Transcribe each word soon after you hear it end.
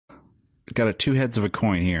got a two heads of a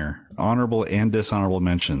coin here. Honorable and dishonorable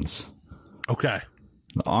mentions. Okay.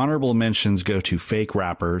 The honorable mentions go to fake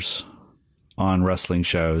rappers on wrestling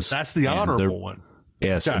shows. That's the honorable one.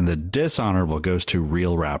 Yes, okay. And the dishonorable goes to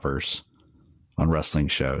real rappers on wrestling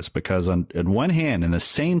shows. Because on one hand, in the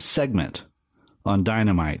same segment on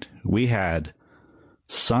Dynamite, we had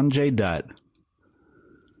Sonjay Dutt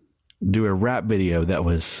do a rap video that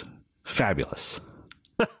was fabulous.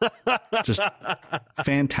 Just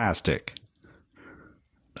fantastic.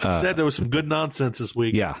 Said there was some good nonsense this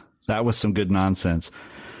week. Yeah, that was some good nonsense.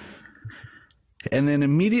 And then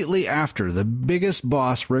immediately after, the biggest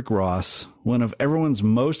boss, Rick Ross, one of everyone's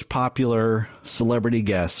most popular celebrity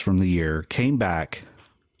guests from the year, came back.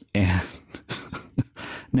 And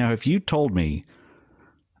now, if you told me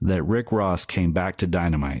that Rick Ross came back to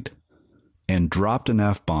Dynamite and dropped an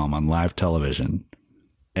F-bomb on live television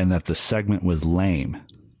and that the segment was lame,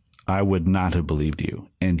 I would not have believed you.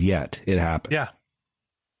 And yet it happened. Yeah.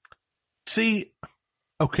 See,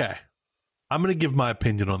 okay. I'm going to give my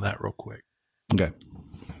opinion on that real quick. Okay.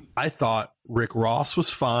 I thought Rick Ross was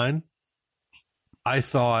fine. I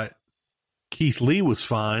thought Keith Lee was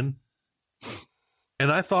fine. And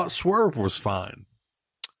I thought Swerve was fine.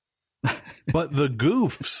 But the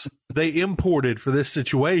goofs they imported for this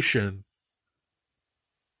situation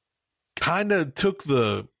kind of took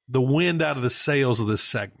the wind out of the sails of this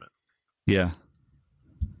segment. Yeah.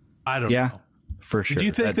 I don't know. For sure. Do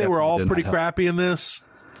you think they were all pretty crappy in this?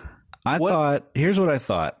 I thought, here's what I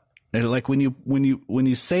thought. Like when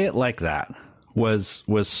you say it like that, was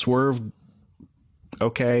Swerve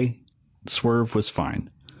okay? Swerve was fine.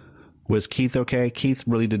 Was Keith okay? Keith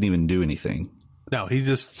really didn't even do anything. No, he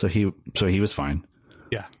just so he was fine.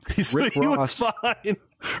 Yeah, Rick Ross was fine.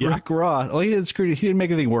 Rick Ross. Oh, he didn't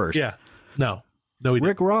make anything worse. Yeah, no, he didn't.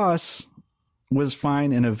 Rick Ross was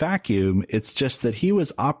fine in a vacuum. It's just that he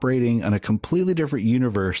was operating on a completely different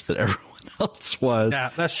universe that everyone else was.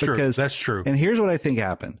 Yeah, that's true. That's true. And here's what I think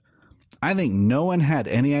happened. I think no one had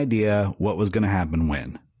any idea what was going to happen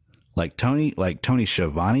when. Like Tony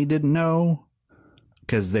Schiavone didn't know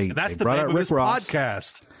because they that's brought the name out of Rick his Ross.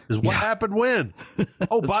 podcast. Is what happened when?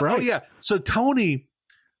 Oh, right. Oh, yeah. So it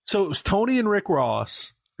was Tony and Rick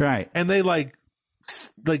Ross, right? And they like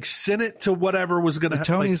sent it to whatever was going to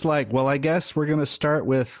happen. Tony's like, well, I guess we're going to start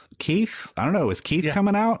with Keith. I don't know. Is Keith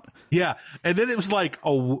coming out? Yeah, and then it was like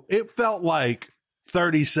it felt like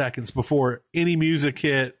 30 seconds before any music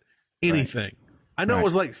hit. Anything. Right. I know it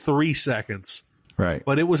was like 3 seconds. Right.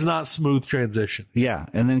 But it was not smooth transition. Yeah.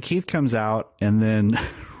 And then Keith comes out and then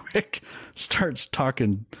Rick starts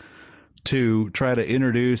talking to try to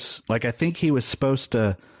introduce, like, I think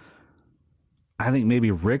maybe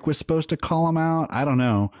Rick was supposed to call him out. I don't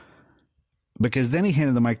know. Because then he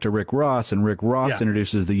handed the mic to Rick Ross and Rick Ross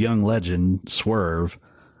introduces the young legend Swerve.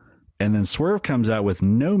 And then Swerve comes out with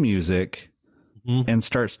no music and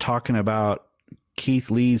starts talking about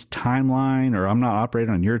Keith Lee's timeline, or I'm not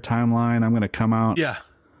operating on your timeline. I'm going to come out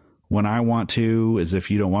when I want to, as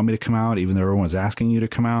if you don't want me to come out, even though everyone's asking you to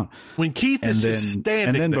come out. When Keith is just standing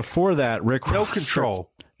and then there. Before that, Rick no Ross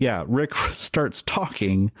control. Rick starts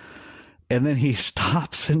talking, and then he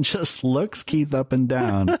stops and just looks Keith up and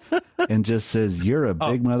down and just says, "You're a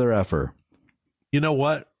big mother effer." You know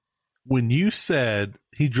what? When you said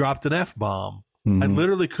he dropped an F-bomb, I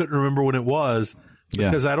literally couldn't remember when it was.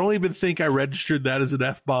 Because I don't even think I registered that as an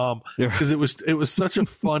F-bomb because it was such a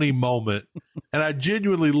funny moment, and I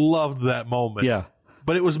genuinely loved that moment. Yeah,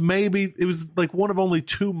 but it was like one of only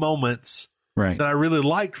 2 moments that I really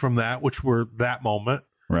liked from that, which were that moment,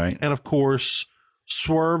 right, and of course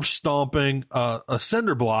Swerve stomping a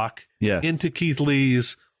cinder block into Keith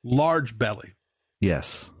Lee's large belly.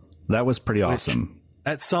 Yes, that was pretty awesome.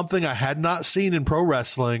 That's something I had not seen in pro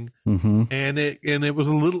wrestling, and it was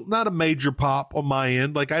a little, not a major pop on my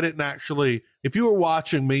end. Like, I didn't actually, if you were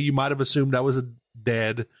watching me, you might have assumed I was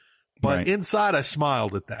dead, but inside I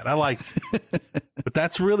smiled at that. I liked it. But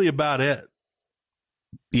that's really about it.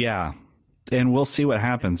 Yeah, and we'll see what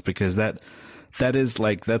happens, because that is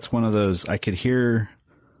like, that's one of those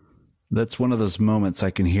that's one of those moments I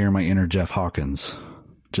can hear my inner Jeff Hawkins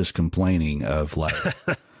just complaining of, like.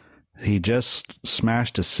 He just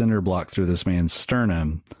smashed a cinder block through this man's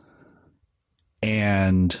sternum,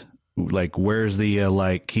 and like, where's the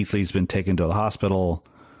like, Keith Lee's been taken to the hospital?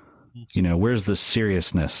 You know, where's the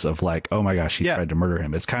seriousness of like, oh my gosh, he tried to murder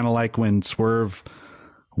him? It's kind of like when Swerve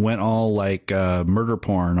went all like murder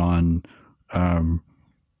porn on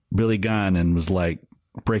Billy Gunn and was like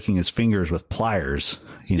breaking his fingers with pliers,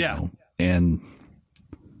 you know, and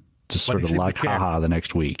just sort of like haha the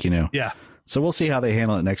next week, you know. Yeah. So we'll see how they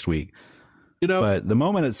handle it next week. You know, but the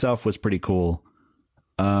moment itself was pretty cool.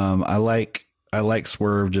 I like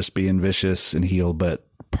Swerve just being vicious and heel, but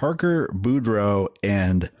Parker Boudreaux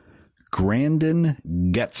and Grandin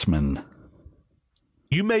Getzman.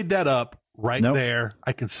 You made that up right there.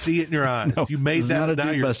 I can see it in your eyes. No, you made that. Not a now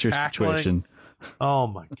Dude you're Buster tackling. situation. Oh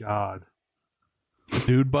my God.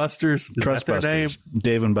 Dude Busters? Is Trust that their Busters. name?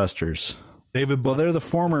 Dave and Busters. David. Well, they're the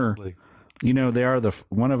former. You know, they are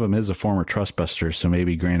one of them is a former Trust Buster, so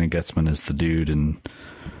maybe Grandin Getzman is the dude, and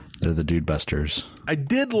they're the Dude Busters. I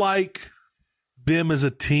did like them as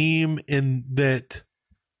a team in that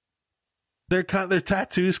their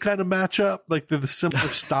tattoos kind of match up. Like they're the similar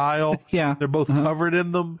style. Yeah. They're both covered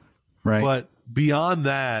in them. Right. But beyond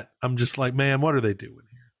that, I'm just like, man, what are they doing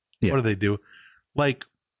here? Yeah. What do they do? Like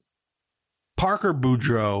Parker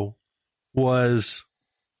Boudreaux what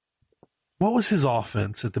was his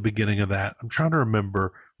offense at the beginning of that? I'm trying to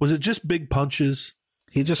remember. Was it just big punches?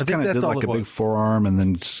 He just kind of did like a big forearm and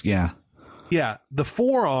then just, yeah. Yeah, the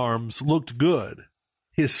forearms looked good.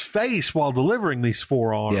 His face while delivering these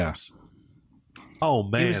forearms. Yeah. Oh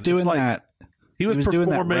man, He was doing that. He was doing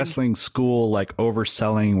that wrestling school like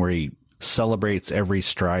overselling where he celebrates every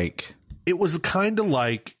strike. It was kind of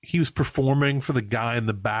like he was performing for the guy in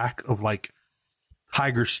the back of like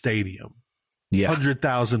Tiger Stadium. Yeah.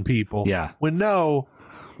 100,000 people. Yeah. When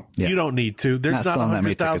you don't need to. There's not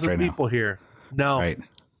 100,000 people here. No. Right.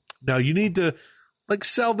 No, you need to like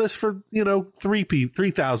sell this for,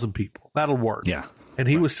 3,000 people. That'll work. Yeah. And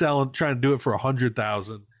he was trying to do it for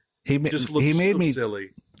 100,000. He made me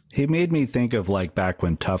silly. He made me think of like back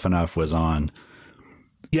when Tough Enough was on.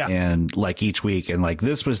 Yeah. And like each week, and like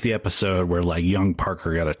this was the episode where like young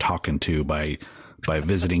Parker got a talking to by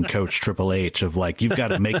visiting Coach Triple H of like, you've got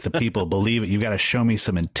to make the people believe it. You've got to show me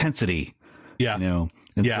some intensity. Yeah. And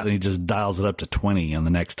so then he just dials it up to 20 on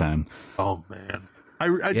the next time. Oh man.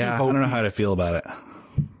 I don't know how to feel about it.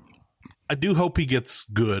 I do hope he gets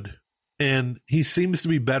good. And he seems to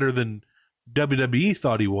be better than WWE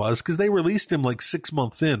thought he was, because they released him like 4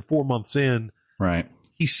 months in. Right.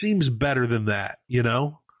 He seems better than that,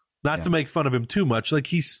 Not to make fun of him too much. Like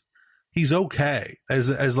he's okay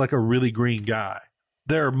as like a really green guy.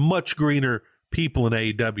 There are much greener people in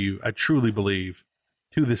AEW, I truly believe,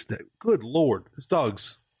 to this day. Good Lord. This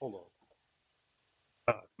dog's hold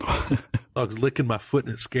on. Dog's licking my foot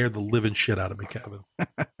and it scared the living shit out of me, Kevin.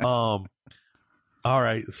 All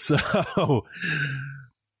right. So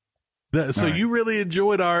you really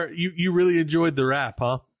enjoyed you really enjoyed the rap,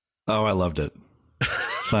 huh? Oh, I loved it.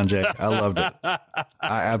 Sonjay, I loved it.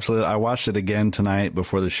 I watched it again tonight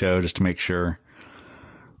before the show just to make sure.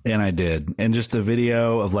 And I did. And just the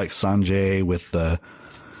video of like Sonjay with the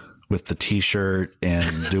t-shirt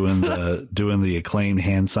and doing the Acclaimed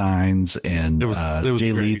hand signs and it was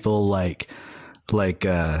Jay great. Lethal like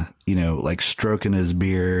stroking his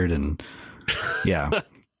beard and yeah.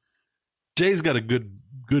 Jay's got a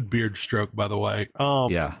good beard stroke, by the way.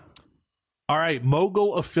 Yeah. All right,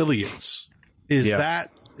 Mogul Affiliates. Is that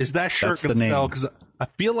shirt going to sell? Because I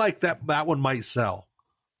feel like that one might sell.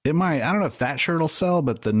 It might. I don't know if that shirt will sell,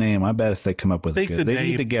 but the name, I bet if they come up with it, they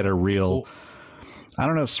need to get a real. I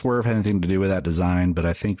don't know if Swerve had anything to do with that design, but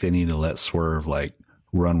I think they need to let Swerve like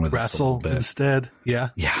run with wrestle a little bit instead. Yeah,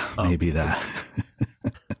 maybe that.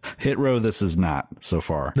 Hit row. This is not so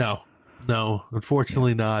far. No,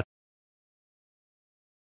 unfortunately not.